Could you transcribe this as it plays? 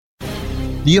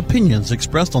The opinions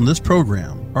expressed on this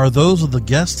program are those of the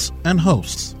guests and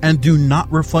hosts and do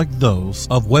not reflect those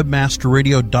of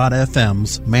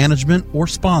WebmasterRadio.fm's management or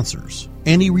sponsors.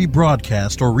 Any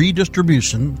rebroadcast or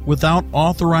redistribution without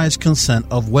authorized consent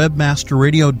of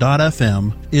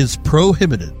WebmasterRadio.fm is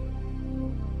prohibited.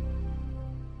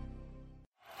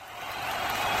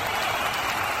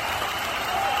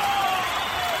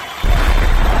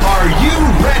 Are you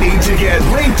ready to get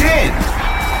LinkedIn?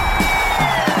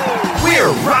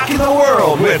 We're rocking the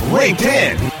world with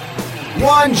LinkedIn,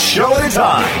 one show at a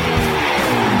time.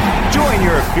 Join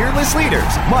your fearless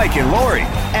leaders, Mike and Lori,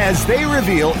 as they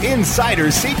reveal insider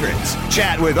secrets,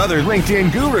 chat with other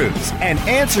LinkedIn gurus, and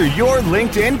answer your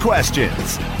LinkedIn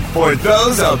questions. For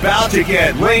those about to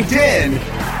get LinkedIn,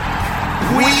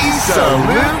 we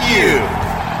salute you.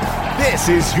 This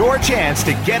is your chance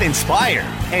to get inspired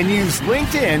and use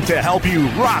LinkedIn to help you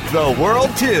rock the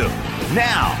world too.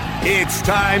 Now, it's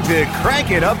time to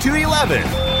crank it up to 11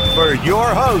 for your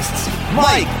hosts,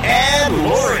 Mike and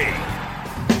Lori.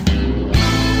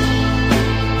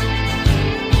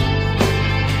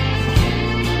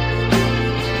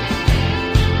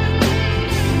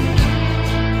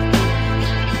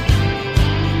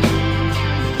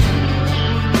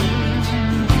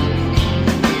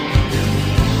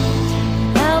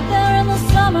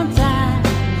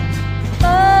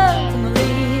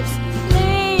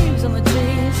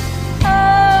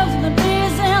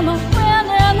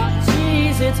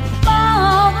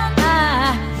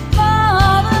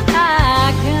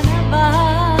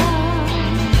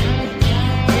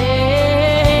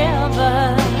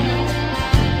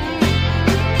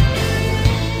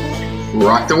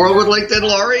 Rock the world with LinkedIn,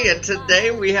 Lori, and today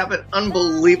we have an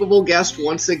unbelievable guest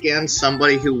once again,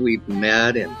 somebody who we've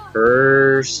met in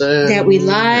person. That we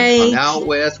like. Hung out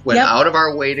with, went out of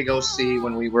our way to go see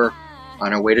when we were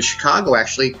on our way to Chicago,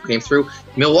 actually came through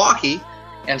Milwaukee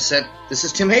and said, this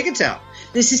is Tim Hagentown.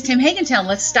 This is Tim Hagentown.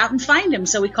 Let's stop and find him.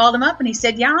 So we called him up and he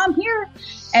said, yeah, I'm here.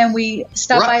 And we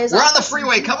stopped by his office. We're on the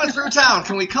freeway coming through town.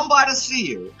 Can we come by to see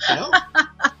you? You know?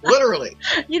 Literally.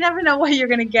 You never know what you're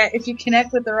going to get if you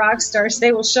connect with the rock stars.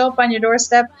 They will show up on your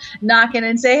doorstep knocking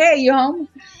and say, hey, you home?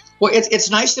 Well, it's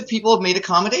nice that people have made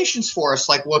accommodations for us.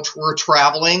 Like we're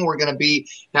traveling, we're going to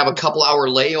have a couple hour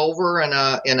layover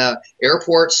in a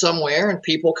airport somewhere, and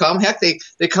people come. Heck,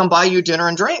 they come buy you dinner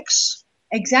and drinks.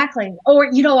 Exactly. Or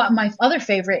you know what? My other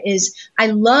favorite is I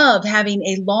love having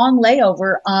a long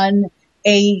layover on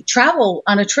a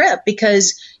trip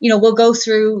because, you know, we'll go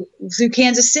through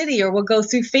Kansas City or we'll go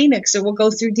through Phoenix or we'll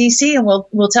go through DC and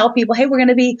we'll tell people, hey,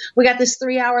 we got this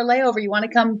 3-hour layover. You want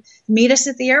to come meet us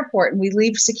at the airport? And we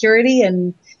leave security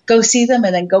and go see them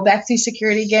and then go back through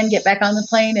security again, get back on the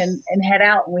plane and head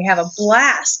out. And we have a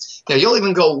blast. Yeah, you'll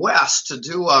even go west to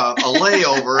do a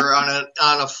layover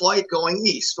on a flight going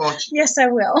east, won't you? Yes, I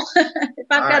will. If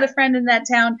I've got a friend in that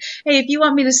town, hey, if you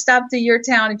want me to stop to your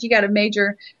town, if you got a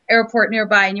major airport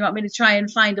nearby and you want me to try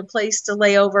and find a place to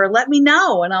lay over, let me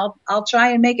know and I'll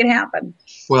try and make it happen.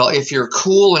 Well, if you're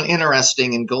cool and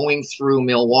interesting and going through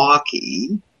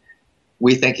Milwaukee,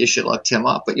 we think you should look Tim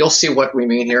up. But you'll see what we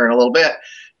mean here in a little bit.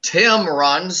 Tim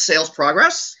runs Sales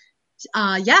Progress.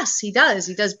 Yes, he does.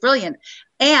 He does brilliant.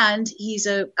 And he's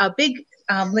a big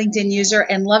LinkedIn user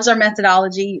and loves our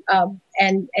methodology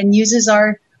and uses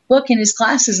our book in his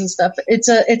classes and stuff. It's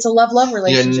a love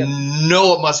relationship. You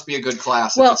know it must be a good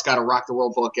class if it's got a Rock the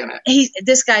World book in it.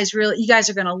 This guy's really, you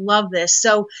guys are going to love this.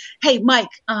 So, hey, Mike,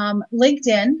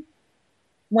 LinkedIn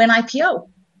went IPO.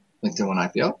 LinkedIn went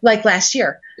IPO? Like last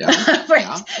year. Yeah.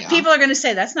 Right. Yeah. People are going to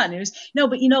say that's not news. No,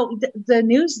 but you know, the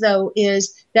news though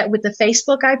is that with the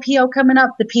Facebook IPO coming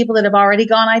up, the people that have already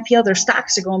gone IPO, their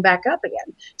stocks are going back up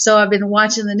again. So I've been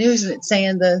watching the news and it's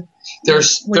saying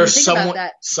there's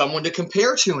someone to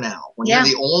compare to now. When you're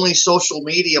the only social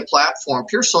media platform,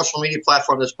 pure social media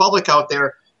platform that's public out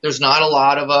there, there's not a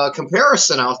lot of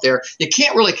comparison out there. You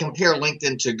can't really compare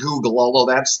LinkedIn to Google,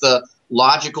 although that's the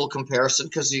logical comparison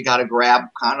because you got to grab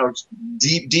kind of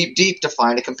deep to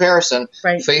find a comparison.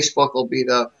 Right. Facebook will be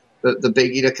the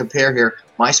biggie to compare here.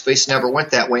 MySpace never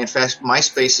went that way. In fact,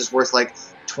 MySpace is worth like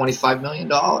 $25 million.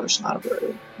 Not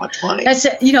very much money. That's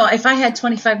it. You know, if I had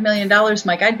 $25 million,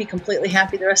 Mike, I'd be completely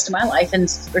happy the rest of my life. And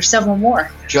there's several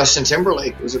more. Justin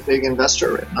Timberlake was a big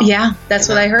investor in them. Yeah, that's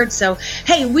what I heard. So,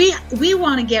 hey, we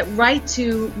want to get right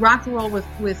to rock the world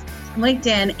with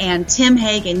LinkedIn and Tim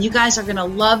Hagen. You guys are going to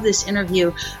love this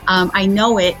interview. I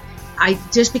know it.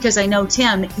 Just because I know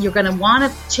Tim, you're going to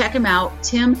want to check him out.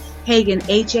 Tim Hagen,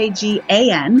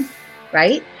 Hagan,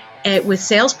 right? With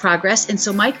Sales Progress. And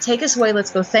so, Mike, take us away.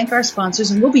 Let's go thank our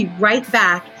sponsors, and we'll be right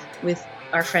back with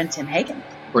our friend Tim Hagen.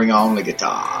 Bring on the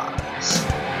guitars.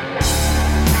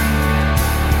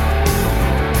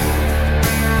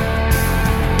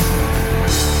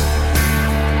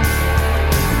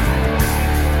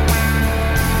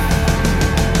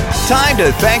 Time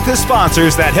to thank the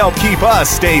sponsors that help keep us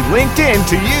stay linked in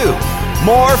to you.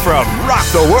 More from Rock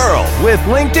the World with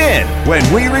LinkedIn when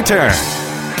we return.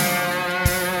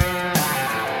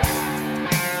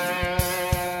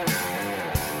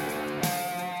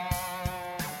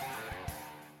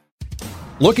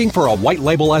 Looking for a white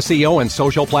label SEO and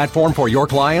social platform for your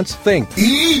clients? Think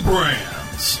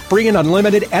eBrands. Free and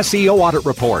unlimited SEO audit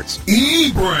reports.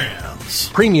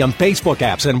 eBrands. Premium Facebook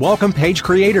apps and welcome page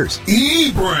creators.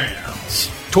 eBrands.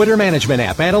 Twitter management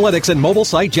app, analytics, and mobile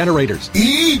site generators.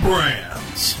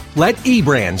 eBrands. Let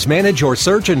eBrands manage your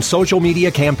search and social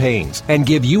media campaigns and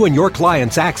give you and your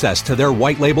clients access to their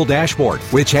white label dashboard,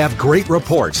 which have great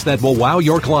reports that will wow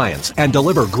your clients and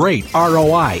deliver great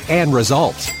ROI and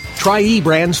results. Try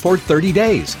eBrands for 30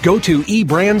 days. Go to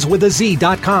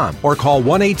eBrandsWithAZ.com or call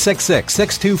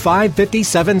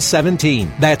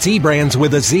 1-866-625-5717. That's eBrands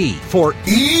with a Z for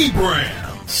eBrands.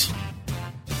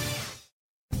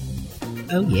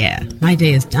 Oh yeah, my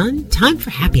day is done. Time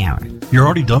for happy hour. You're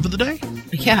already done for the day?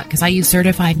 Yeah, because I use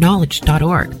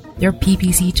CertifiedKnowledge.org. Their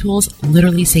PPC tools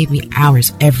literally save me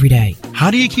hours every day.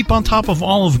 How do you keep on top of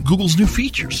all of Google's new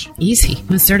features? Easy.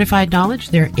 With Certified Knowledge,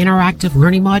 their interactive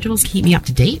learning modules keep me up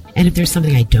to date. And if there's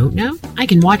something I don't know, I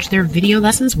can watch their video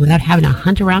lessons without having to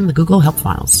hunt around the Google Help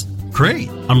files. Great.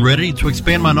 I'm ready to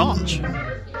expand my knowledge.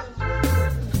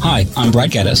 Hi, I'm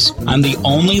Brett Geddes. I'm the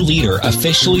only leader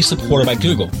officially supported by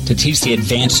Google to teach the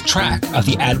advanced track of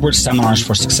the AdWords Seminars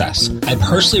for Success. I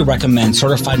personally recommend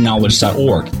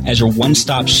CertifiedKnowledge.org as your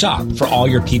one-stop shop for all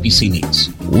your PPC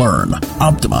needs. Learn,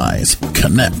 optimize,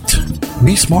 connect.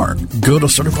 Be smart. Go to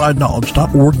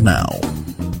CertifiedKnowledge.org now.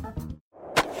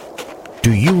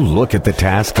 Do you look at the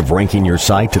task of ranking your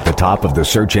site at the top of the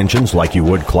search engines like you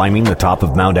would climbing the top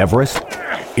of Mount Everest?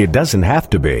 It doesn't have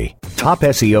to be.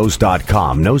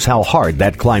 TopSEOs.com knows how hard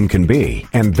that climb can be,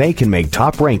 and they can make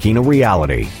top ranking a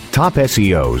reality. Top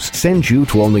SEOs sends you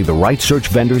to only the right search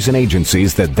vendors and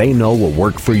agencies that they know will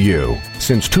work for you.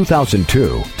 Since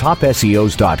 2002,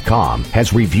 TopSEOs.com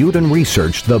has reviewed and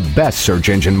researched the best search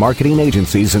engine marketing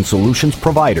agencies and solutions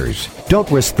providers. Don't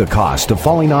risk the cost of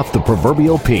falling off the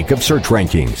proverbial peak of search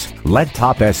rankings. Let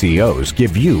Top SEOs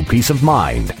give you peace of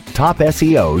mind.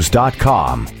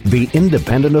 TopSEOs.com, the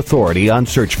independent authority on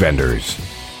search vendors.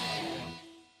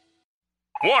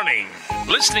 Warning!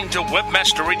 Listening to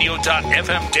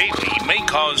WebmasterRadio.fm daily may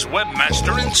cause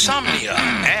webmaster insomnia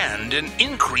and an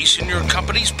increase in your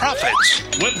company's profits.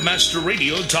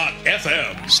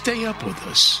 WebmasterRadio.fm. Stay up with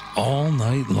us all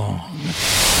night long.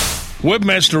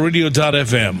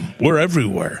 WebmasterRadio.fm. We're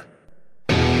everywhere.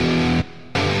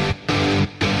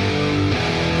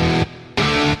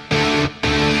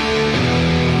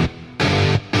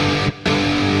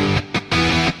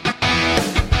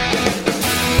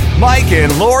 Mike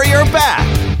and Lori are back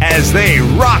as they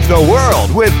rock the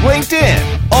world with LinkedIn,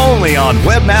 only on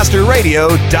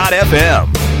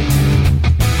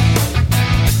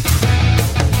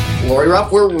WebmasterRadio.fm. Lori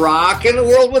Ruff, we're rocking the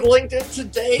world with LinkedIn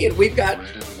today, and we've got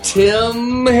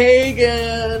Tim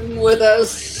Hagen with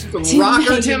us.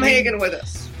 Tim Hagen with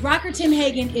us. Rocker Tim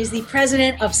Hagen is the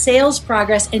president of Sales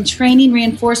Progress and Training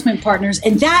Reinforcement Partners,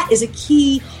 and that is a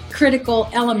key critical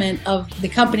element of the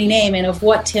company name and of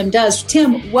what Tim does.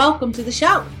 Tim, welcome to the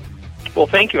show. Well,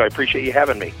 thank you. I appreciate you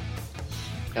having me.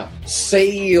 Now,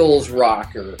 sales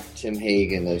rocker Tim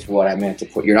Hagen is what I meant to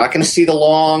put. You're not going to see the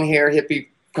long hair hippie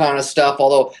kind of stuff,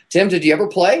 although, Tim, did you ever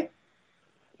play?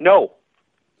 No.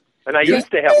 And I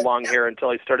used to have long hair until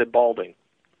I started balding.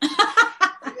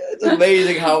 It's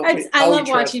amazing how I love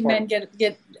watching men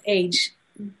get age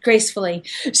gracefully.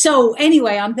 So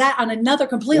anyway, on another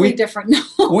completely different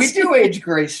note. We do age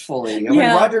gracefully. I mean,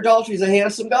 Roger Daltrey's a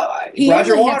handsome guy.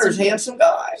 Roger Waters, handsome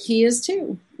guy. He is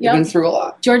too. Yep. Been through a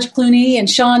lot. George Clooney and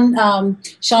Sean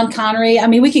Connery. I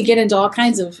mean, we could get into all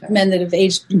kinds of men that have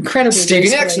aged incredibly Stevie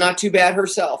gracefully. Nicks, not too bad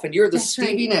herself. And you're the That's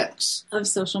Stevie right. Nicks. Of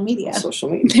social media.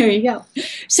 There you go.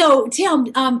 So,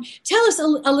 Tim, tell us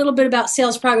a little bit about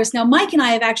Sales Progress. Now, Mike and I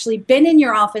have actually been in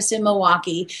your office in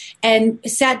Milwaukee and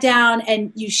sat down,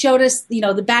 and you showed us,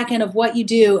 the back end of what you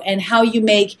do and how you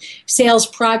make sales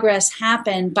progress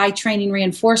happen by training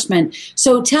reinforcement.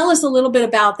 So, tell us a little bit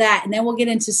about that, and then we'll get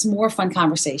into some more fun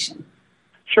conversation.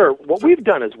 Sure. What we've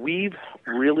done is we've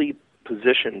really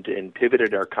positioned and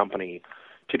pivoted our company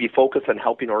to be focused on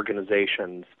helping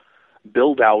organizations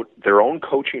build out their own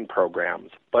coaching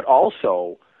programs, but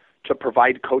also to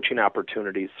provide coaching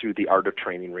opportunities through the art of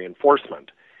training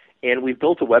reinforcement. And we've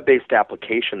built a web-based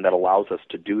application that allows us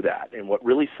to do that. And what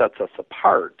really sets us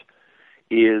apart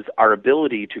is our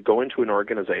ability to go into an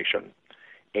organization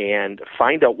and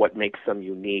find out what makes them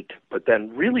unique, but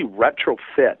then really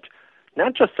retrofit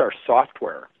not just our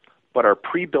software, but our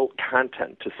pre-built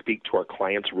content to speak to our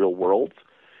clients' real worlds.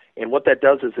 And what that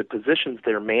does is it positions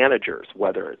their managers,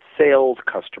 whether it's sales,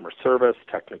 customer service,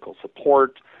 technical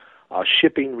support,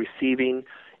 shipping, receiving.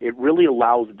 It really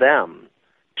allows them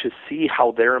to see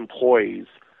how their employees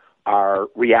are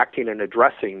reacting and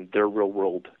addressing their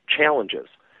real-world challenges.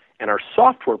 And our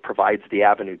software provides the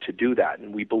avenue to do that.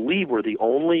 And we believe we're the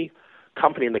only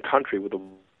company in the country with a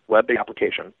web-based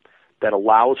application that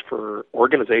allows for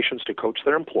organizations to coach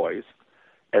their employees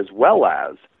as well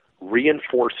as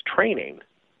reinforce training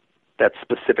that's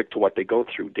specific to what they go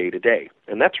through day to day.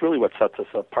 And that's really what sets us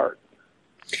apart.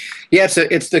 Yeah,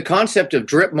 it's the concept of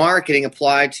drip marketing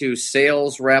applied to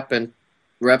sales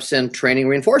reps and training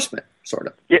reinforcement, sort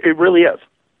of. Yeah, it really is.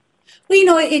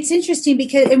 Well, it's interesting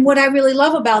because, and what I really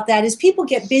love about that is people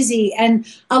get busy, and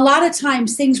a lot of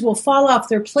times things will fall off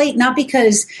their plate, not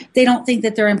because they don't think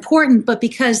that they're important, but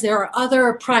because there are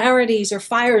other priorities or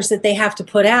fires that they have to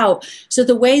put out. So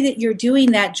the way that you're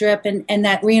doing that drip and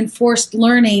that reinforced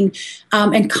learning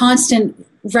and constant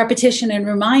repetition and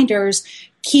reminders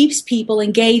keeps people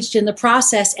engaged in the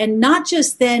process, and not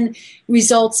just then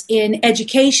results in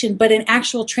education, but in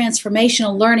actual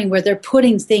transformational learning where they're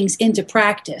putting things into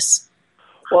practice.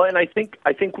 Well, and I think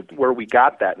where we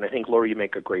got that, and I think, Lori, you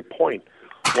make a great point,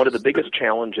 one of the biggest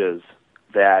challenges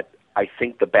that I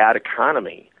think the bad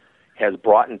economy has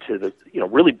brought into the,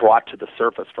 really brought to the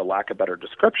surface, for lack of a better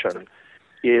description,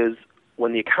 is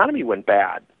when the economy went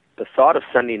bad, the thought of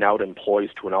sending out employees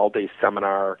to an all-day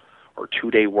seminar or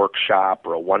 2-day workshop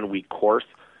or a 1-week course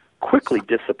quickly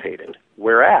dissipated.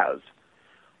 Whereas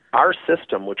our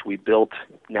system, which we built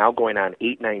now going on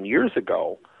 8-9 years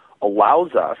ago,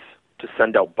 allows us to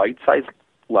send out bite-sized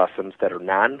lessons that are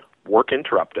non-work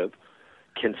interruptive,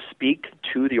 can speak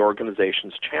to the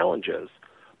organization's challenges,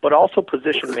 but also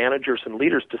position managers and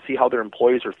leaders to see how their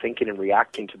employees are thinking and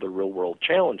reacting to the real-world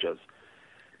challenges.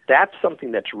 That's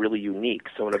something that's really unique.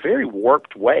 So in a very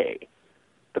warped way,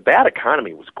 the bad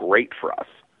economy was great for us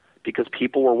because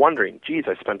people were wondering, geez,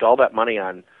 I spent all that money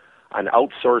on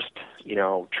outsourced,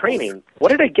 training. What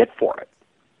did I get for it?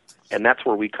 And that's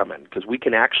where we come in, because we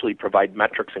can actually provide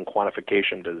metrics and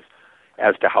quantification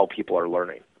as to how people are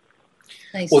learning.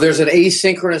 Nice. Well, there's an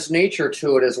asynchronous nature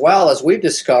to it as well, as we've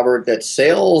discovered that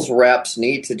sales reps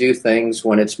need to do things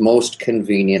when it's most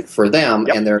convenient for them,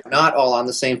 and they're not all on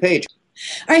the same page.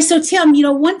 All right, so Tim,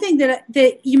 one thing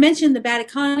that you mentioned, the bad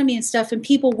economy and stuff, and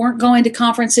people weren't going to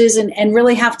conferences and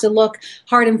really have to look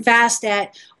hard and fast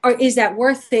at, or is that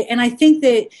worth it? And I think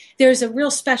that there's a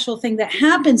real special thing that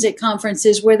happens at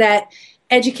conferences where that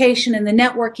education and the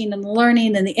networking and the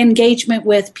learning and the engagement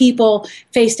with people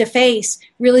face-to-face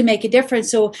really make a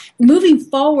difference. So moving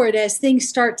forward, as things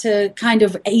start to kind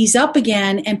of ease up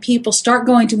again and people start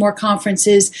going to more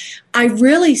conferences, I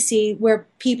really see where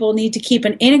people need to keep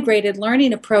an integrated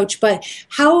learning approach. But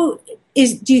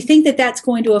do you think that that's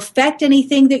going to affect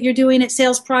anything that you're doing at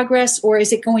Sales Progress, or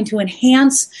is it going to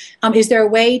enhance? Is there a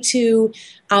way to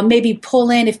maybe pull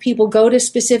in, if people go to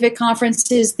specific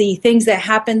conferences, the things that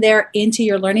happen there into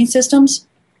your learning systems?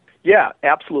 Yeah,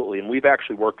 absolutely. And we've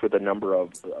actually worked with a number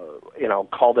of,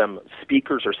 call them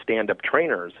speakers or stand-up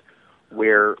trainers,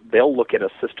 where they'll look at a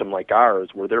system like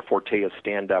ours, where their forte is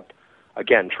stand-up,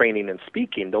 again, training and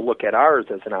speaking. They'll look at ours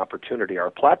as an opportunity,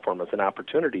 our platform as an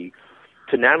opportunity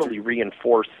to not only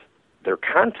reinforce their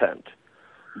content,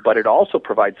 but it also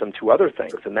provides them two other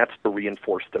things, and that's to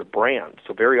reinforce their brand.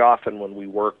 So very often when we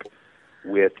work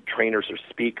with trainers or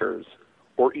speakers,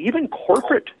 or even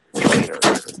corporate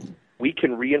trainers, we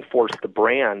can reinforce the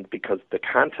brand because the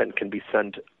content can be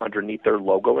sent underneath their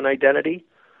logo and identity,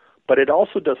 but it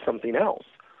also does something else.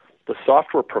 The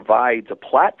software provides a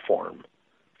platform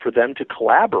for them to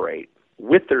collaborate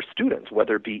with their students,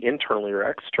 whether it be internally or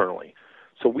externally.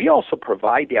 So we also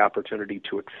provide the opportunity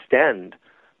to extend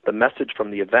the message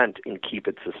from the event and keep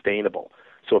it sustainable.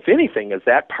 So if anything, as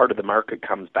that part of the market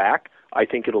comes back, I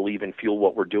think it'll even fuel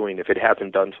what we're doing, if it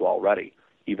hasn't done so already,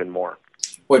 even more.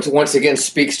 Which once again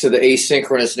speaks to the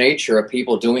asynchronous nature of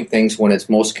people doing things when it's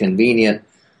most convenient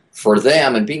for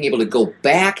them and being able to go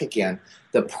back again.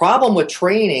 The problem with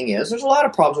training is, there's a lot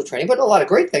of problems with training, but a lot of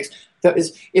great things. That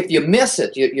is, if you miss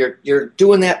it, you're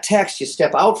doing that text, you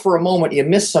step out for a moment, you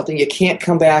miss something, you can't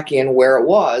come back in where it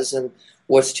was. And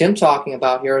what's Tim talking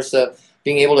about here is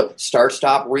being able to start,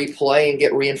 stop, replay, and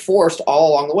get reinforced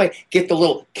all along the way. Get the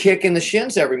little kick in the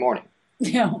shins every morning.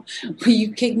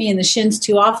 You kick me in the shins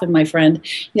too often, my friend.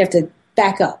 You have to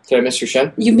back up. Did I miss your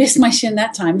shin? You missed my shin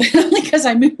that time, but only because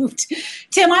I moved.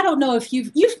 Tim, I don't know if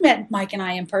you've met Mike and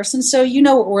I in person, so you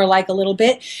know what we're like a little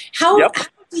bit. How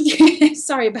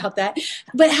Sorry about that.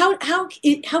 But how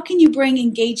can you bring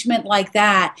engagement like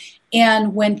that?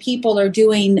 And when people are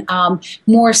doing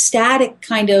more static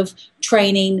kind of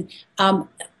training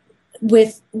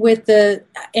with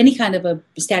any kind of a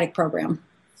static program?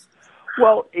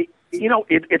 Well,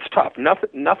 it's tough.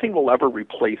 Nothing will ever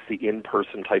replace the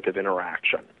in-person type of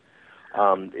interaction.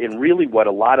 And really what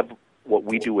a lot of what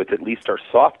we do with at least our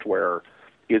software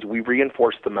is we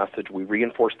reinforce the message, we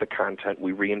reinforce the content,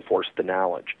 we reinforce the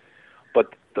knowledge. But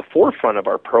the forefront of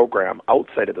our program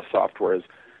outside of the software is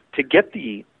to get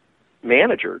the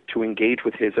manager to engage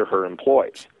with his or her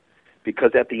employees.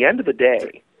 Because at the end of the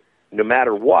day, no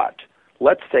matter what,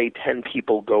 let's say 10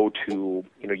 people go to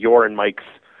your and Mike's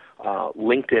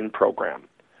LinkedIn program.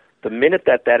 The minute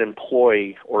that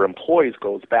employee or employees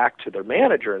goes back to their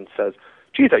manager and says,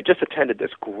 geez, I just attended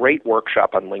this great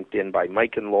workshop on LinkedIn by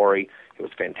Mike and Lori. It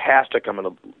was fantastic. I'm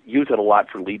going to use it a lot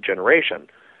for lead generation.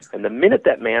 And the minute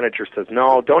that manager says,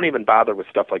 no, don't even bother with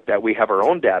stuff like that, we have our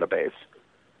own database,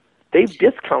 they've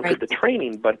discounted the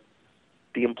training, but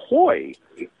the employee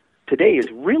today is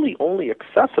really only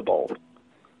accessible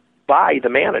by the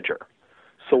manager.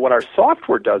 So what our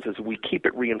software does is we keep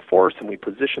it reinforced and we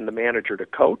position the manager to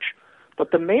coach,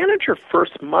 but the manager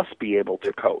first must be able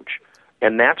to coach.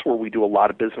 And that's where we do a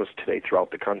lot of business today throughout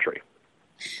the country.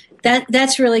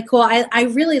 That's really cool. I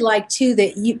really like, too,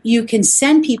 that you can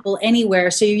send people anywhere.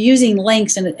 So you're using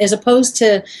links, and as opposed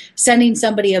to sending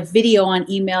somebody a video on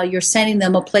email, you're sending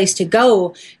them a place to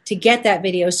go to get that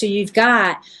video. So you've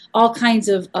got all kinds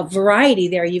of variety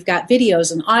there. You've got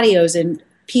videos and audios and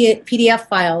PDF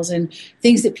files and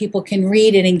things that people can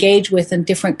read and engage with in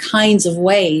different kinds of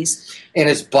ways. And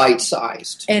it's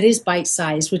bite-sized. It is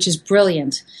bite-sized, which is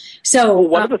brilliant. So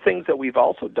one of the things that we've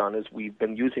also done is we've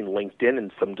been using LinkedIn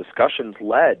in some discussions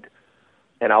led,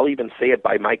 and I'll even say it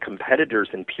by my competitors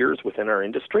and peers within our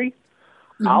industry.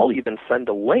 Mm-hmm. I'll even send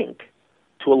a link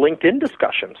to a LinkedIn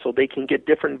discussion so they can get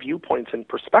different viewpoints and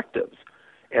perspectives.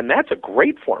 And that's a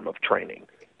great form of training,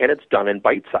 and it's done in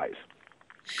bite size.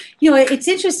 It's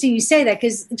interesting you say that,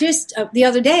 because just the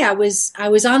other day I was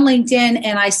on LinkedIn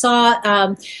and I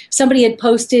saw somebody had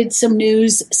posted some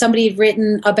news. Somebody had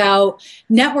written about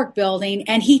network building,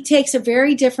 and he takes a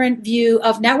very different view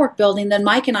of network building than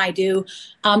Mike and I do,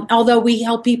 although we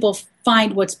help people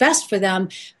find what's best for them.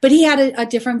 But he had a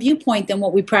different viewpoint than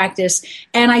what we practice.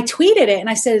 And I tweeted it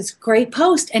and I said, it's a great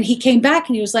post. And he came back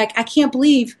and he was like, I can't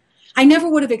believe I never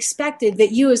would have expected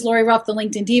that you, as Lori Ruff, the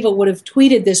LinkedIn Diva, would have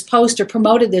tweeted this post or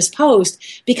promoted this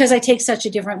post, because I take such a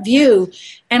different view.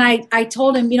 And I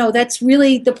told him, that's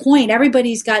really the point.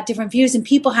 Everybody's got different views, and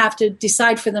people have to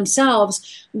decide for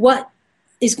themselves what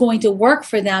is going to work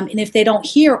for them. And if they don't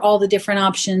hear all the different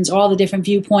options, all the different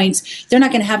viewpoints, they're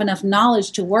not going to have enough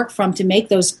knowledge to work from to make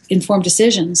those informed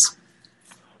decisions.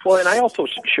 Well, and I also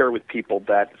share with people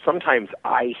that sometimes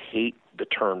I hate the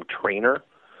term trainer.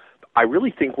 I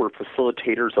really think we're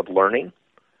facilitators of learning,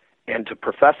 and to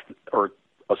profess or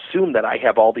assume that I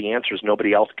have all the answers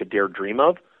nobody else could dare dream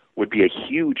of would be a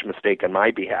huge mistake on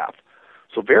my behalf.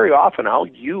 So very often I'll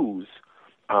use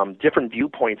different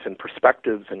viewpoints and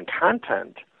perspectives and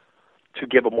content to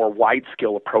give a more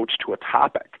wide-scale approach to a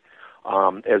topic.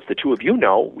 As the two of you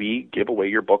know, we give away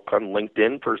your book on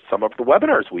LinkedIn for some of the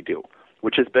webinars we do,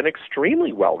 which has been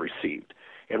extremely well received.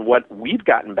 And what we've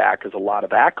gotten back is a lot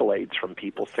of accolades from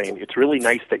people saying it's really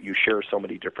nice that you share so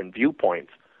many different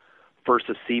viewpoints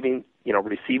versus receiving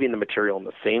the material in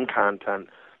the same content,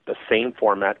 the same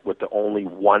format with the only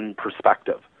one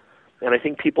perspective. And I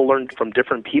think people learn from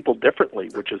different people differently,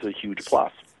 which is a huge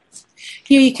plus.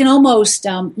 You can almost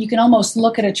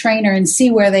look at a trainer and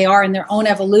see where they are in their own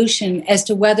evolution as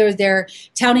to whether they're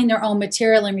touting their own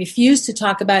material and refuse to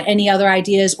talk about any other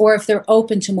ideas, or if they're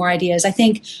open to more ideas. I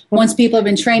think once people have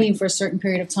been training for a certain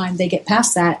period of time, they get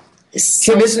past that.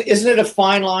 Tim, isn't it a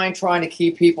fine line trying to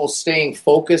keep people staying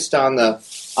focused on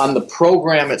the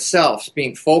program itself,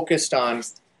 being focused on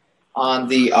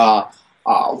the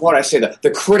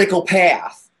the critical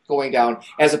path going down,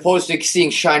 as opposed to seeing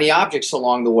shiny objects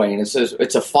along the way? And it says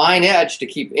it's a fine edge to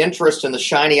keep interest in the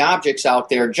shiny objects out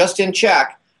there just in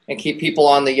check and keep people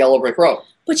on the yellow brick road.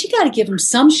 But you got to give them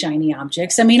some shiny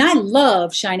objects. I mean, I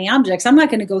love shiny objects. I'm not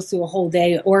going to go through a whole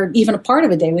day or even a part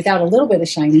of a day without a little bit of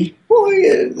shiny. Well,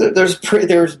 yeah,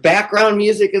 there's background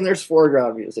music and there's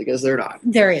foreground music, is there not?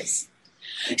 There is.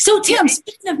 So, Tim,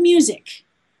 speaking of music,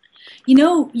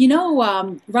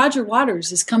 Roger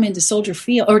Waters is coming to Soldier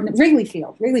Field or Wrigley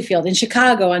Field in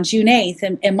Chicago on June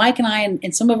 8th. And Mike and I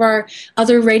and some of our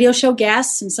other radio show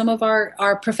guests and some of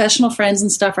our professional friends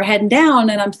and stuff are heading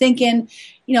down. And I'm thinking,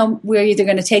 we're either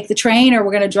going to take the train or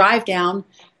we're going to drive down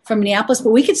from Minneapolis,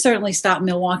 but we could certainly stop in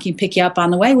Milwaukee and pick you up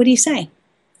on the way. What do you say?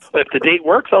 If the date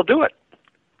works, I'll do it.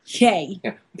 Yay.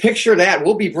 Yeah. Picture that.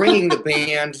 We'll be bringing the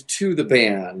band to the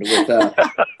band. With,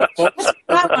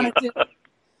 I want to do.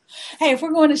 Hey, if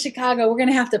we're going to Chicago, we're going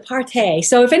to have to partay.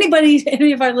 So if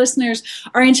any of our listeners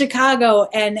are in Chicago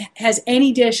and has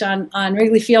any dish on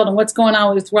Wrigley Field and what's going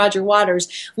on with Roger Waters,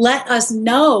 let us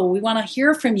know. We want to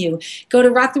hear from you. Go to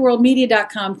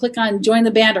rocktheworldmedia.com, click on join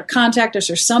the band or contact us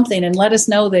or something, and let us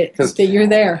know that you're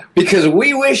there. Because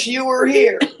we wish you were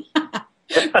here.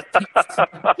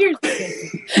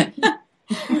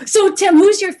 So, Tim,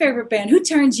 who's your favorite band? Who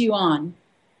turns you on?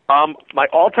 My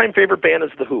all-time favorite band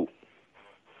is The Who.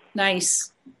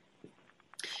 Nice.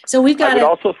 So we've got. I would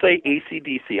also say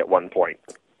AC/DC at one point.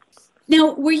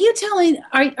 Now, were you telling?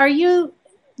 Are you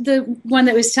the one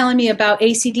that was telling me about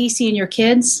AC/DC and your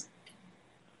kids?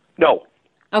 No.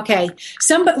 Okay.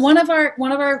 One of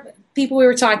our people we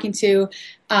were talking to.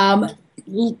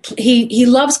 He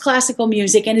loves classical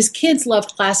music, and his kids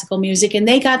loved classical music, and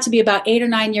they got to be about 8 or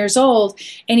 9 years old,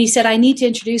 and he said, I need to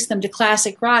introduce them to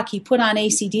classic rock. He put on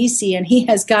AC/DC, and he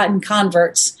has gotten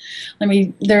converts.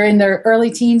 They're in their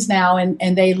early teens now,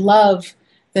 and they love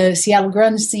the Seattle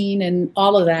grunge scene and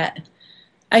all of that.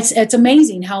 It's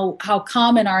amazing how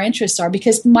common our interests are,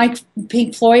 because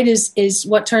Pink Floyd is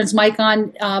what turns Mike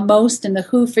on most, and The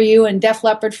Who for you, and Def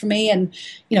Leppard for me, and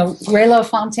Ray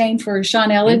LaFontaine for Sean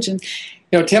Elledge. And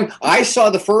Tim, I saw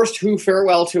the first Who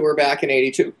farewell tour back in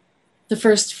 '82. The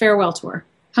first farewell tour.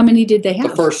 How many did they have?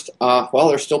 The first.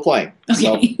 They're still playing.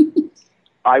 Okay. So.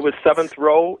 I was 7th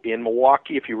row in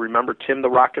Milwaukee. If you remember Tim the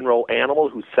Rock and Roll Animal,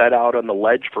 who sat out on the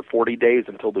ledge for 40 days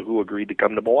until The Who agreed to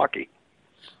come to Milwaukee.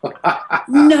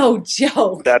 No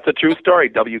joke. That's a true story.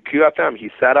 WQFM. He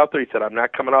sat out there. He said, I'm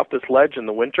not coming off this ledge in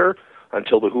the winter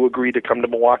until The Who agreed to come to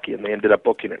Milwaukee, and they ended up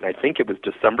booking it. And I think it was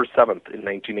December 7th in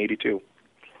 1982.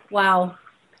 Wow.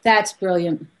 That's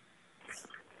brilliant.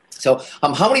 So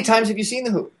how many times have you seen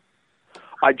The Who?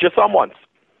 I just saw them once.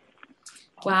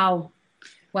 Wow.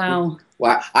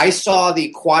 I saw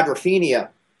the Quadrophenia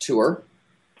tour.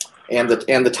 And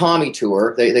the Tommy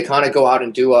tour, they kind of go out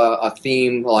and do a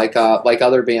theme like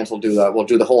other bands will do. We'll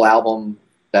do the whole album,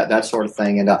 that sort of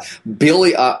thing. And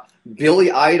Billy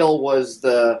Idol was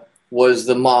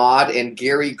the mod, and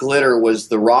Gary Glitter was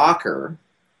the rocker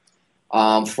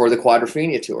for the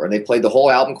Quadrophenia tour. And they played the whole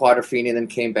album Quadrophenia, and then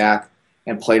came back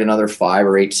and played another 5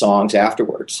 or 8 songs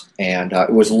afterwards. And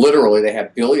it was literally, they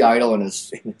had Billy Idol in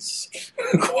his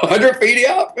Quadrophenia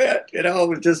outfit. It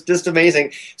was just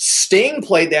amazing. Sting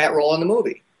played that role in the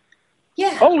movie.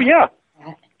 Yeah. Oh, yeah.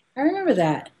 I remember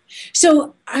that.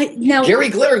 So now Gary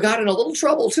Glitter got in a little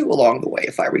trouble, too, along the way,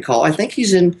 if I recall. I think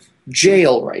he's in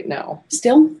jail right now.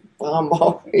 Still?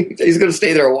 He's going to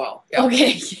stay there a while. Yeah.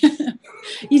 Okay.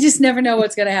 You just never know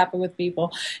what's going to happen with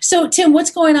people. So, Tim, what's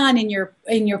going on in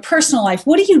your personal life?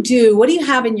 What do you do? What do you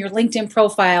have in your LinkedIn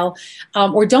profile,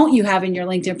 or don't you have in your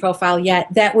LinkedIn profile yet,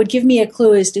 that would give me a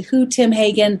clue as to who Tim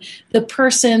Hagen, the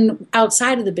person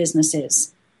outside of the business,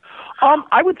 is?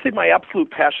 I would say my absolute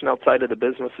passion outside of the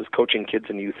business is coaching kids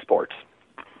in youth sports.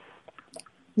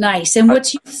 Nice. And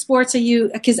what youth sports are you?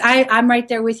 Because I'm right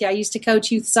there with you. I used to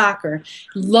coach youth soccer.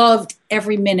 Loved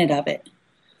every minute of it.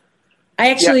 I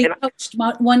actually coached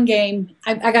one game.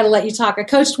 I got to let you talk. I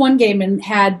coached one game and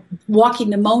had walking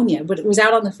pneumonia, but it was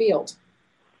out on the field.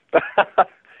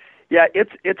 Yeah,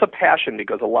 it's a passion,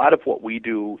 because a lot of what we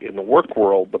do in the work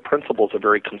world, the principles are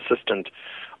very consistent.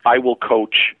 I will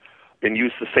coach and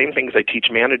use the same things I teach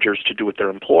managers to do with their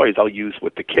employees, I'll use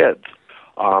with the kids.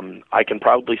 I can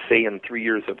proudly say in 3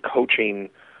 years of coaching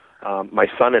my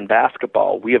son in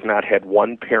basketball, we have not had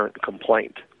one parent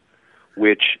complaint,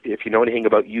 which, if you know anything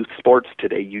about youth sports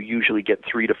today, you usually get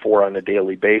 3 to 4 on a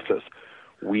daily basis.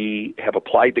 We have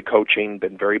applied to coaching,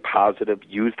 been very positive,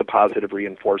 used the positive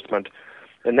reinforcement,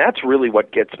 and that's really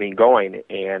what gets me going.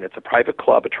 And it's a private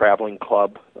club, a traveling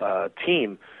club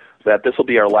team, that this will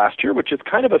be our last year, which is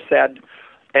kind of a sad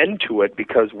end to it,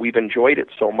 because we've enjoyed it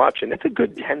so much, and it's a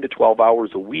good 10 to 12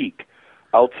 hours a week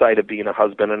outside of being a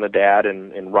husband and a dad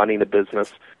and running a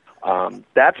business.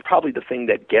 That's probably the thing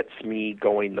that gets me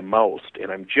going the most,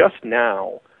 and I'm just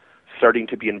now starting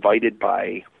to be invited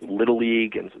by Little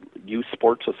League and youth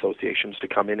sports associations to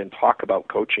come in and talk about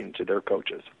coaching to their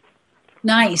coaches.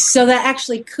 Nice. So that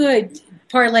actually could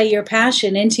parlay your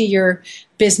passion into your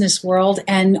business world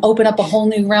and open up a whole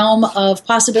new realm of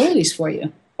possibilities for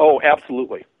you. Oh,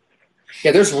 absolutely.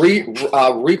 Yeah, there's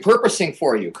repurposing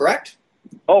for you, correct?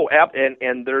 Oh,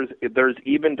 and there's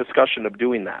even discussion of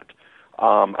doing that.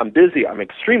 I'm busy. I'm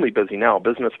extremely busy now.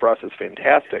 Business for us is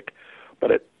fantastic,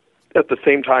 but at the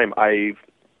same time, I've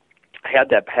had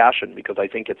that passion because I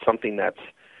think it's something that's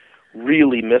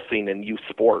really missing in youth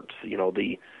sports. You know,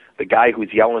 the guy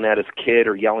who's yelling at his kid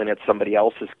or yelling at somebody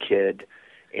else's kid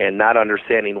and not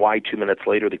understanding why 2 minutes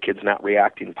later the kid's not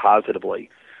reacting positively.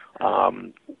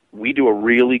 We do a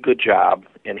really good job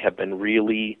and have been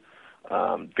really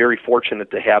very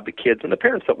fortunate to have the kids and the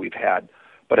parents that we've had.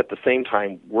 But at the same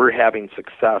time, we're having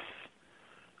success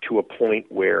to a point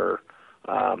where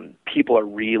people are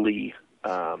really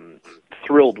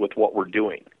thrilled with what we're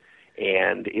doing.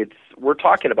 And we're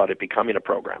talking about it becoming a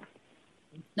program.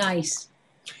 Nice.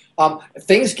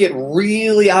 Things get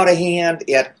really out of hand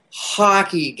at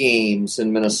hockey games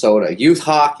in Minnesota. Youth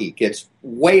hockey gets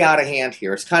way out of hand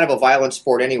here. It's kind of a violent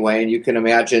sport anyway, and you can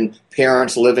imagine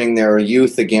parents living their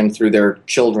youth again through their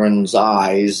children's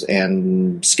eyes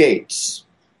and skates.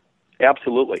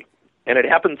 Absolutely. And it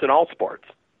happens in all sports.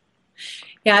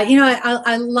 Yeah, you know,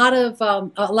 a lot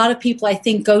of people, I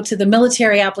think, go to the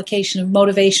military application of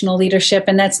motivational leadership,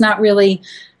 and that's not really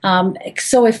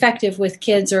so effective with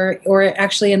kids or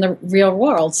actually in the real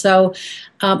world. So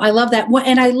I love that,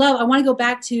 and I want to go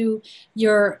back to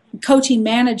your coaching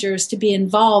managers to be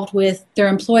involved with their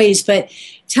employees. But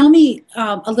tell me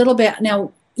a little bit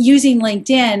now. Using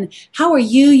LinkedIn, how are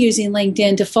you using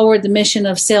LinkedIn to forward the mission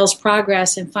of sales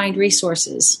progress and find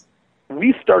resources?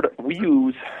 We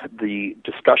use the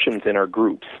discussions in our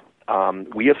groups.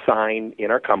 We assign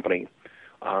in our company,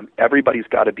 everybody's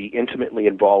got to be intimately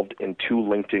involved in 2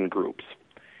 LinkedIn groups,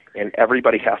 and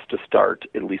everybody has to start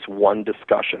at least one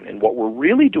discussion. And what we're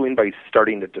really doing by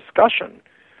starting the discussion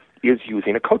is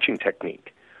using a coaching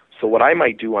technique. So what I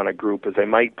might do on a group is I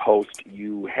might post,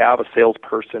 you have a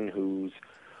salesperson who's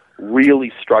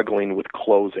really struggling with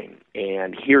closing,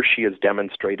 and he or she has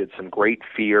demonstrated some great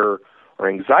fear or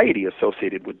anxiety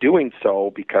associated with doing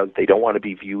so because they don't want to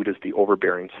be viewed as the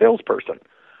overbearing salesperson.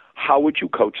 How would you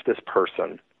coach this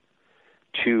person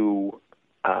to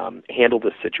handle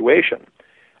this situation?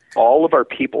 All of our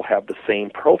people have the same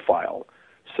profile,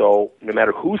 so no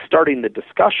matter who's starting the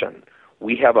discussion,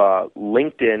 we have a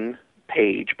LinkedIn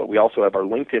page, but we also have our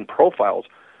LinkedIn profiles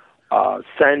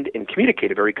send and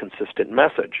communicate a very consistent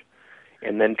message.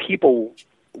 And then people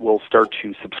will start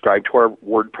to subscribe to our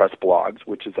WordPress blogs,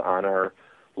 which is on our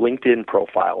LinkedIn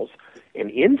profiles.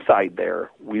 And inside there,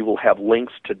 we will have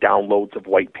links to downloads of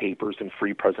white papers and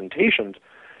free presentations.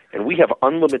 And we have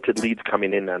unlimited leads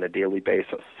coming in on a daily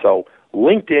basis. So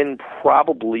LinkedIn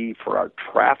probably for our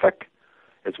traffic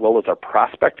as well as our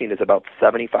prospecting is about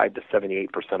 75 to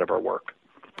 78% of our work.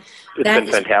 It's been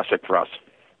fantastic for us.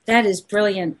 That is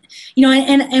brilliant. You know,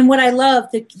 and what I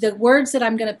love, the words that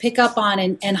I'm going to pick up on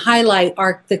and highlight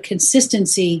are the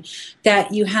consistency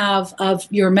that you have of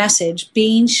your message,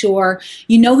 being sure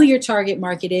you know who your target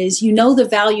market is, you know the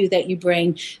value that you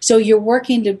bring, so you're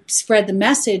working to spread the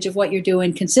message of what you're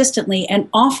doing consistently and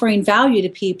offering value to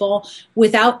people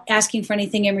without asking for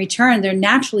anything in return. They're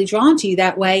naturally drawn to you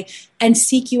that way and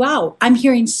seek you out. I'm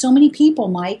hearing so many people,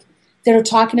 Mike, that are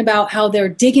talking about how they're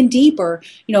digging deeper.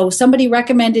 You know, somebody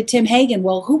recommended Tim Hagen.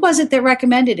 Well, who was it that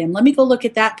recommended him? Let me go look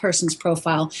at that person's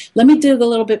profile. Let me dig a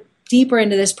little bit deeper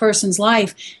into this person's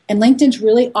life. And LinkedIn's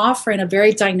really offering a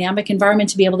very dynamic environment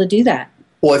to be able to do that.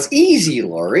 Well, it's easy,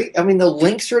 Lori. I mean, the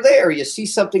links are there. You see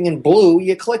something in blue,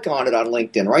 you click on it on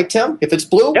LinkedIn, right, Tim? If it's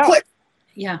blue, click.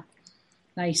 Yeah,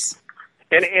 nice.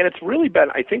 And it's really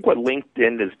been, I think what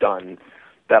LinkedIn has done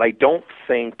that I don't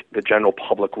think the general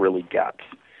public really gets.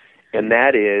 And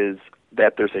that is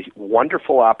that there's a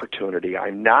wonderful opportunity.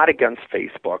 I'm not against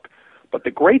Facebook, but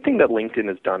the great thing that LinkedIn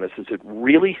has done is it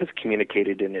really has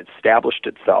communicated and established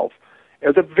itself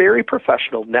as a very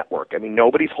professional network. I mean,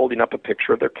 nobody's holding up a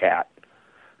picture of their cat.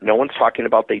 No one's talking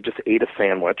about they just ate a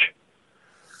sandwich.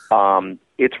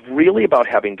 It's really about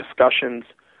having discussions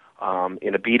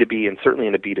in a B2B and certainly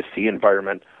in a B2C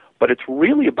environment, but it's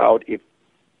really about if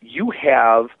you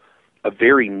have a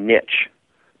very niche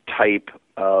type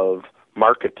of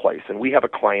marketplace, and we have a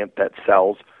client that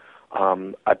sells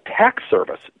a tax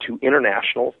service to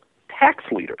international tax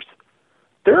leaders.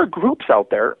 There are groups out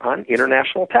there on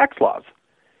international tax laws,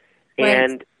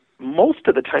 and most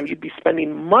of the time you'd be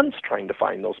spending months trying to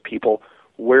find those people,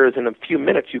 whereas in a few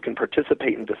minutes you can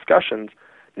participate in discussions,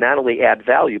 not only add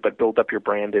value, but build up your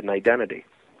brand and identity.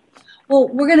 Well,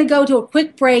 we're going to go to a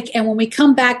quick break, and when we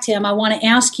come back, Tim, I want to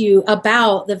ask you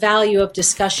about the value of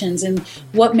discussions and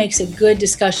what makes a good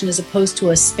discussion as opposed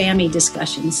to a spammy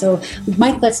discussion. So,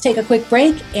 Mike, let's take a quick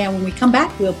break, and when we come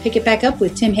back, we'll pick it back up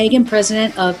with Tim Hagen,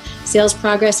 President of Sales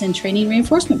Progress and Training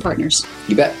Reinforcement Partners.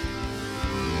 You bet.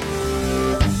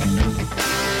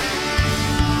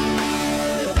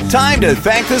 Time to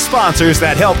thank the sponsors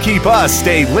that help keep us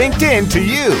stay linked in to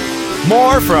you.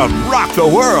 More from Rock the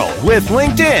World with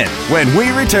LinkedIn when we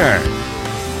return.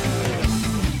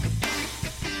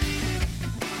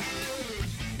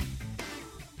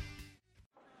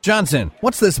 Johnson,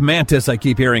 what's this Mantis I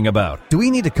keep hearing about? Do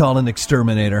we need to call an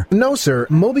exterminator? No, sir.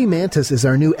 Moby Mantis is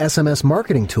our new SMS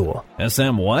marketing tool.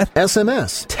 SM what?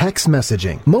 SMS, text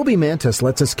messaging. Moby Mantis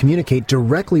lets us communicate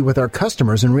directly with our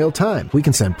customers in real time. We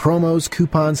can send promos,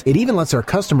 coupons. It even lets our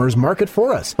customers market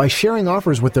for us by sharing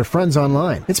offers with their friends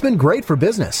online. It's been great for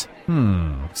business.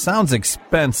 Sounds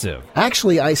expensive.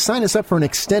 Actually, I signed us up for an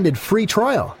extended free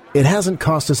trial. It hasn't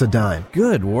cost us a dime.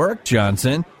 Good work,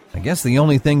 Johnson. I guess the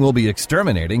only thing we'll be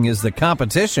exterminating is the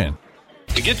competition.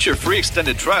 To get your free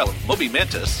extended trial of Moby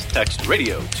Mantis, text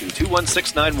radio to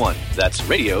 21691. That's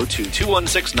radio to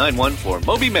 21691 for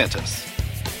Moby Mantis.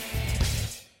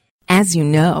 As you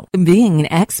know, being an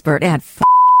expert at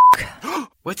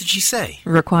What did she say?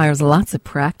 requires lots of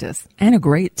practice and a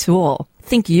great tool.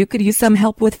 Think you could use some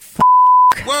help with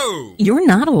Whoa! You're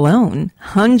not alone.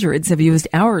 Hundreds have used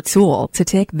our tool to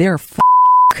take their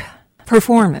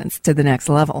performance to the next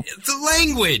level. The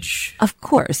language! Of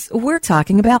course, we're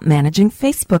talking about managing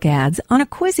Facebook ads on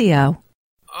Acquisio.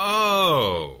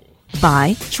 Oh.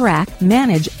 Buy, track,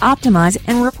 manage, optimize,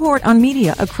 and report on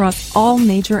media across all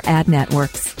major ad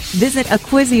networks. Visit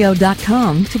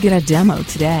Acquisio.com to get a demo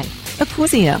today.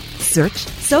 Acquisio. Search,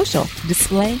 social,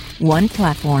 display, one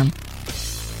platform.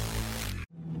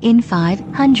 In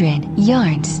 500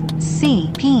 yards,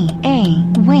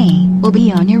 CPA Way will be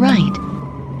on your right.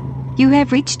 You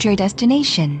have reached your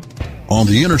destination. On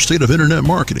the interstate of internet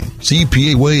marketing,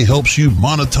 CPA Way helps you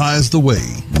monetize the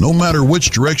way. No matter which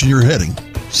direction you're heading,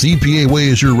 CPA Way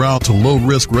is your route to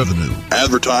low-risk revenue.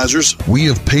 Advertisers, we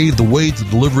have paved the way to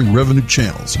delivering revenue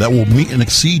channels that will meet and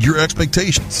exceed your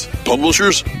expectations.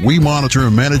 Publishers, we monitor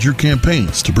and manage your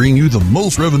campaigns to bring you the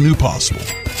most revenue possible.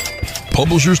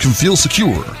 Publishers can feel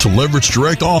secure to leverage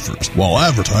direct offers, while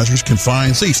advertisers can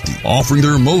find safety, offering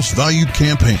their most valued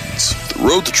campaigns. The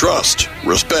road to trust,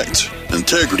 respect,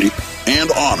 integrity, and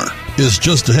honor is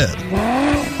just ahead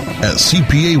at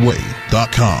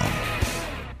CPAway.com.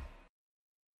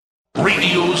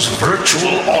 Radio's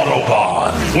virtual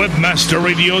Autobahn.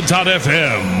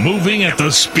 Webmasterradio.fm, moving at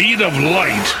the speed of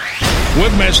light.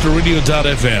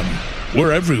 Webmasterradio.fm,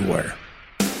 we're everywhere.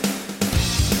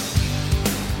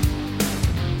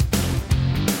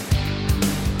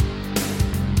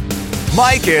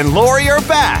 Mike and Lori are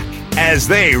back as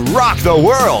they rock the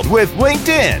world with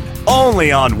LinkedIn,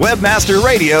 only on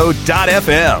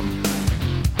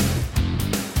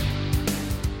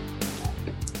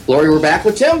webmasterradio.fm. Lori, we're back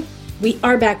with Tim? We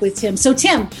are back with Tim. So,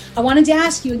 Tim, I wanted to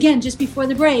ask you again, just before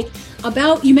the break,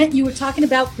 about you were talking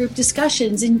about group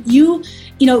discussions, and you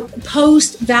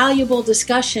post valuable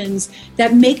discussions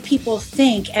that make people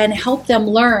think and help them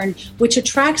learn, which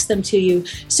attracts them to you.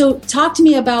 So talk to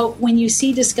me about when you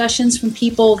see discussions from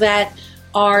people that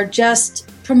are just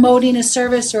promoting a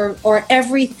service or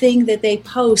everything that they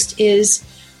post is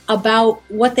about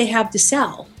what they have to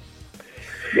sell.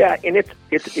 Yeah, and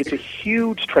it's a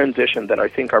huge transition that I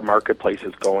think our marketplace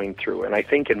is going through. And I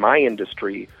think in my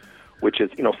industry, which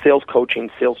is, sales coaching,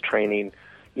 sales training,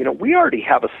 we already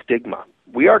have a stigma.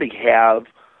 We already have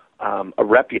a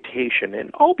reputation,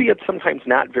 and albeit sometimes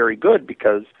not very good,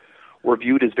 because we're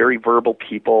viewed as very verbal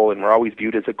people and we're always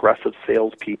viewed as aggressive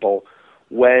salespeople,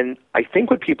 when I think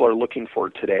what people are looking for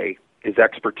today is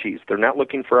expertise. They're not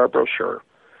looking for our brochure.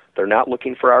 They're not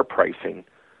looking for our pricing.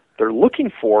 They're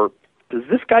looking for, does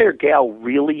this guy or gal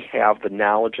really have the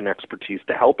knowledge and expertise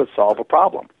to help us solve a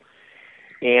problem?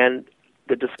 And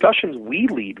the discussions we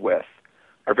lead with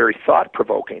are very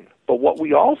thought-provoking. But what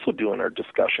we also do in our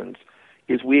discussions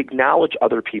is we acknowledge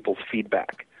other people's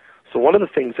feedback. So one of the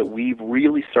things that we've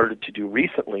really started to do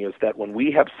recently is that when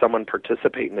we have someone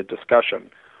participate in a discussion,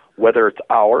 whether it's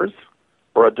ours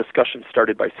or a discussion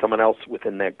started by someone else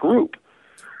within that group,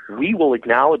 we will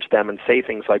acknowledge them and say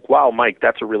things like, wow, Mike,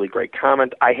 that's a really great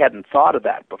comment. I hadn't thought of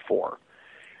that before.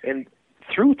 And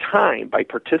through time, by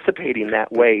participating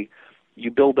that way, you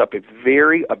build up a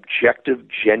very objective,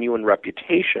 genuine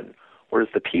reputation, whereas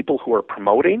the people who are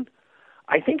promoting,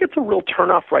 I think it's a real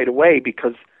turnoff right away,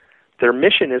 because their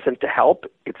mission isn't to help,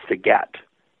 it's to get.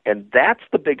 And that's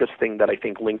the biggest thing that I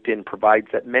think LinkedIn provides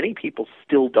that many people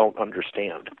still don't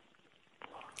understand.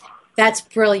 That's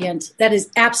brilliant. That is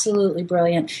absolutely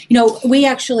brilliant. We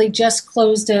actually just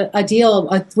closed a deal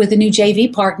with a new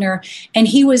JV partner, and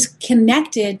he was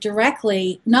connected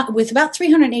directly with about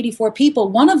 384 people.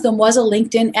 One of them was a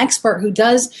LinkedIn expert who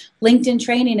does LinkedIn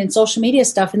training and social media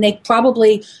stuff, and they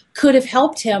probably could have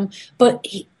helped him. But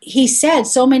he said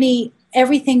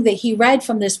everything that he read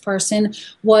from this person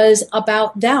was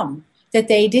about them. that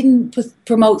they didn't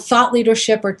promote thought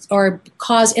leadership or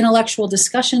cause intellectual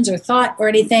discussions or thought or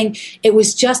anything. It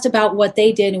was just about what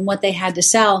they did and what they had to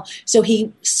sell. So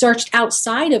he searched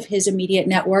outside of his immediate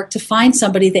network to find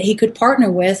somebody that he could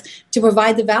partner with to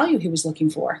provide the value he was looking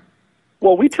for.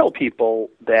 Well, we tell people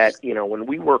that, when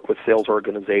we work with sales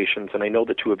organizations, and I know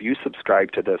the two of you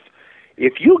subscribe to this,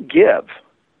 if you give,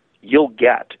 you'll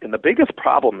get. And the biggest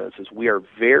problem is we are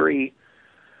very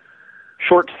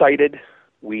short-sighted.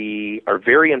 We are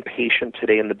very impatient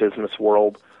today in the business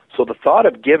world. So the thought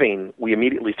of giving, we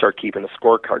immediately start keeping a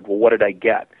scorecard. Well, what did I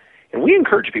get? And we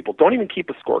encourage people, don't even keep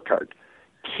a scorecard.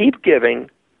 Keep giving,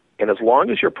 and as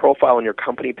long as your profile on your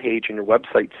company page and your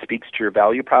website speaks to your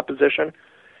value proposition,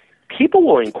 people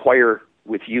will inquire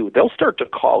with you. They'll start to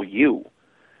call you.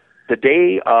 The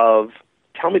day of,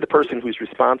 tell me the person who's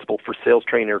responsible for sales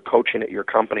training or coaching at your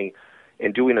company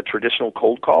and doing a traditional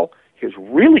cold call has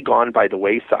really gone by the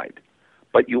wayside.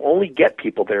 But you only get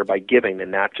people there by giving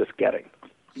and not just getting.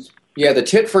 Yeah, the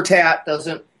tit for tat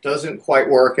doesn't quite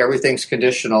work. Everything's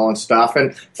conditional and stuff.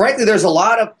 And frankly, there's a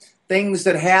lot of things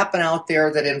that happen out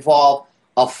there that involve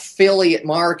affiliate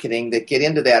marketing that get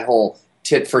into that whole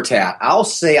tit for tat. I'll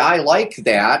say I like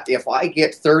that if I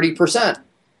get 30%.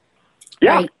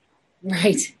 Yeah.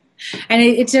 Right. And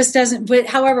it just doesn't, but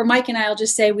however, Mike and I will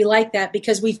just say we like that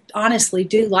because we honestly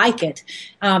do like it.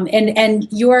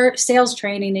 And your sales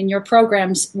training and your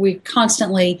programs, we're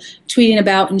constantly tweeting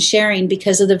about and sharing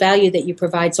because of the value that you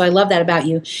provide. So I love that about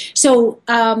you. So,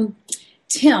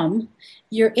 Tim,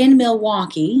 you're in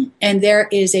Milwaukee, and there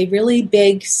is a really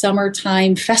big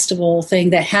summertime festival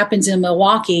thing that happens in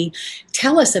Milwaukee.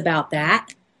 Tell us about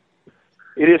that.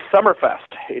 It is Summerfest.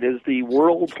 It is the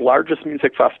world's largest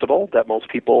music festival that most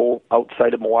people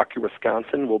outside of Milwaukee,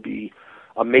 Wisconsin will be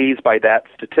amazed by that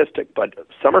statistic. But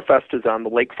Summerfest is on the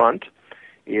lakefront.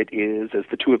 It is, as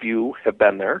the two of you have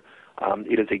been there,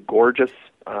 it is a gorgeous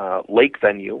lake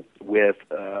venue with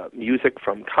music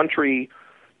from country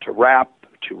to rap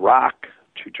to rock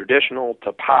to traditional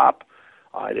to pop.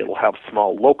 It'll have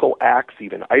small local acts,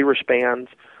 even Irish bands.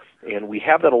 And we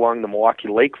have that along the Milwaukee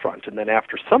lakefront. And then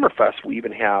after Summerfest, we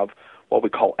even have what we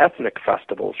call ethnic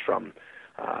festivals, from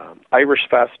Irish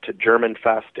Fest to German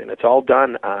Fest. And it's all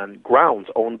done on grounds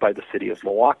owned by the city of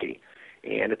Milwaukee.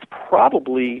 And it's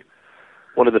probably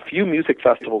one of the few music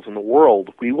festivals in the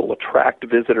world. We will attract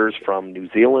visitors from New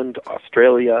Zealand,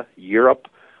 Australia, Europe,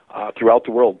 throughout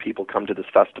the world. People come to this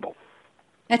festival.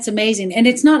 That's amazing. And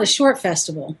it's not a short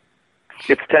festival.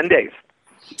 It's 10 days.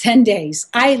 10 days.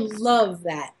 I love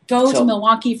that. Go to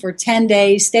Milwaukee for 10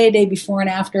 days, stay a day before and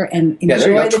after, and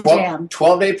enjoy the jam.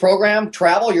 12-day program,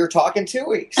 travel, you're talking 2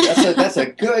 weeks. That's a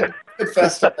good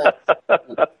festival.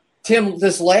 Tim,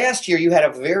 this last year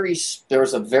there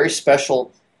was a very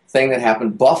special thing that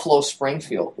happened. Buffalo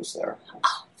Springfield was there.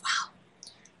 Oh, wow.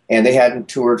 And they hadn't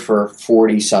toured for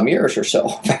 40-some years or so.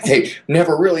 In fact, they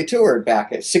never really toured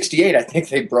back at 68. I think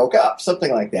they broke up,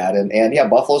 something like that. And yeah,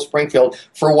 Buffalo Springfield,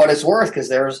 for what it's worth, because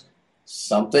there's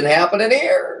something happening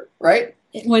here, right?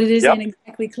 What it is ain't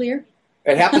exactly clear.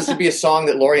 It happens to be a song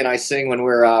that Lori and I sing when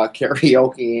we're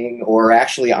karaokeing or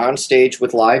actually on stage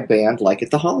with live band, like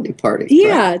at the holiday party.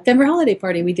 Yeah, right? Denver holiday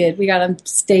party we did. We got on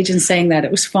stage and sang that.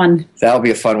 It was fun. That'll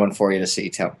be a fun one for you to see,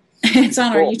 Tim. It's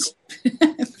on our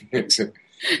YouTube.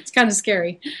 It's kind of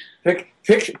scary.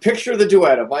 Picture the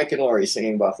duet of Mike and Lori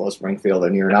singing Buffalo Springfield,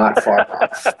 and you're not far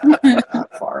off.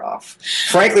 Not far off.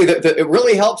 Frankly, it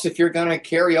really helps if you're going to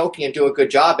karaoke and do a good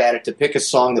job at it to pick a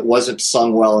song that wasn't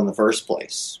sung well in the first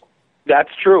place.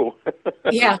 That's true.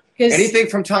 Yeah. Anything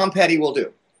from Tom Petty will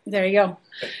do. There you go.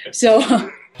 So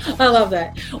I love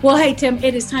that. Well, hey, Tim,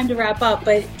 it is time to wrap up,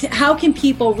 but how can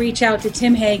people reach out to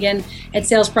Tim Hagen at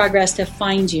Sales Progress to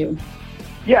find you?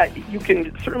 Yeah, you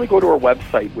can certainly go to our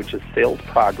website, which is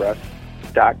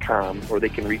salesprogress.com, or they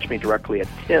can reach me directly at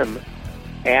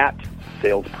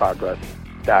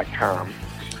tim@salesprogress.com.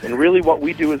 And really what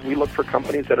we do is we look for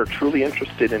companies that are truly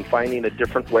interested in finding a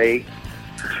different way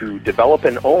to develop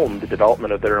and own the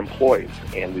development of their employees,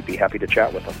 and we'd be happy to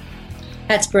chat with them.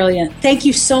 That's brilliant. Thank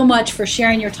you so much for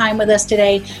sharing your time with us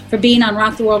today, for being on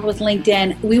Rock the World with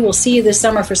LinkedIn. We will see you this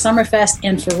summer for Summerfest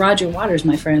and for Roger Waters,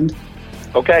 my friend.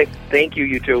 Okay. Thank you,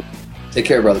 you two. Take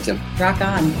care, Brother Tim. Rock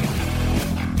on.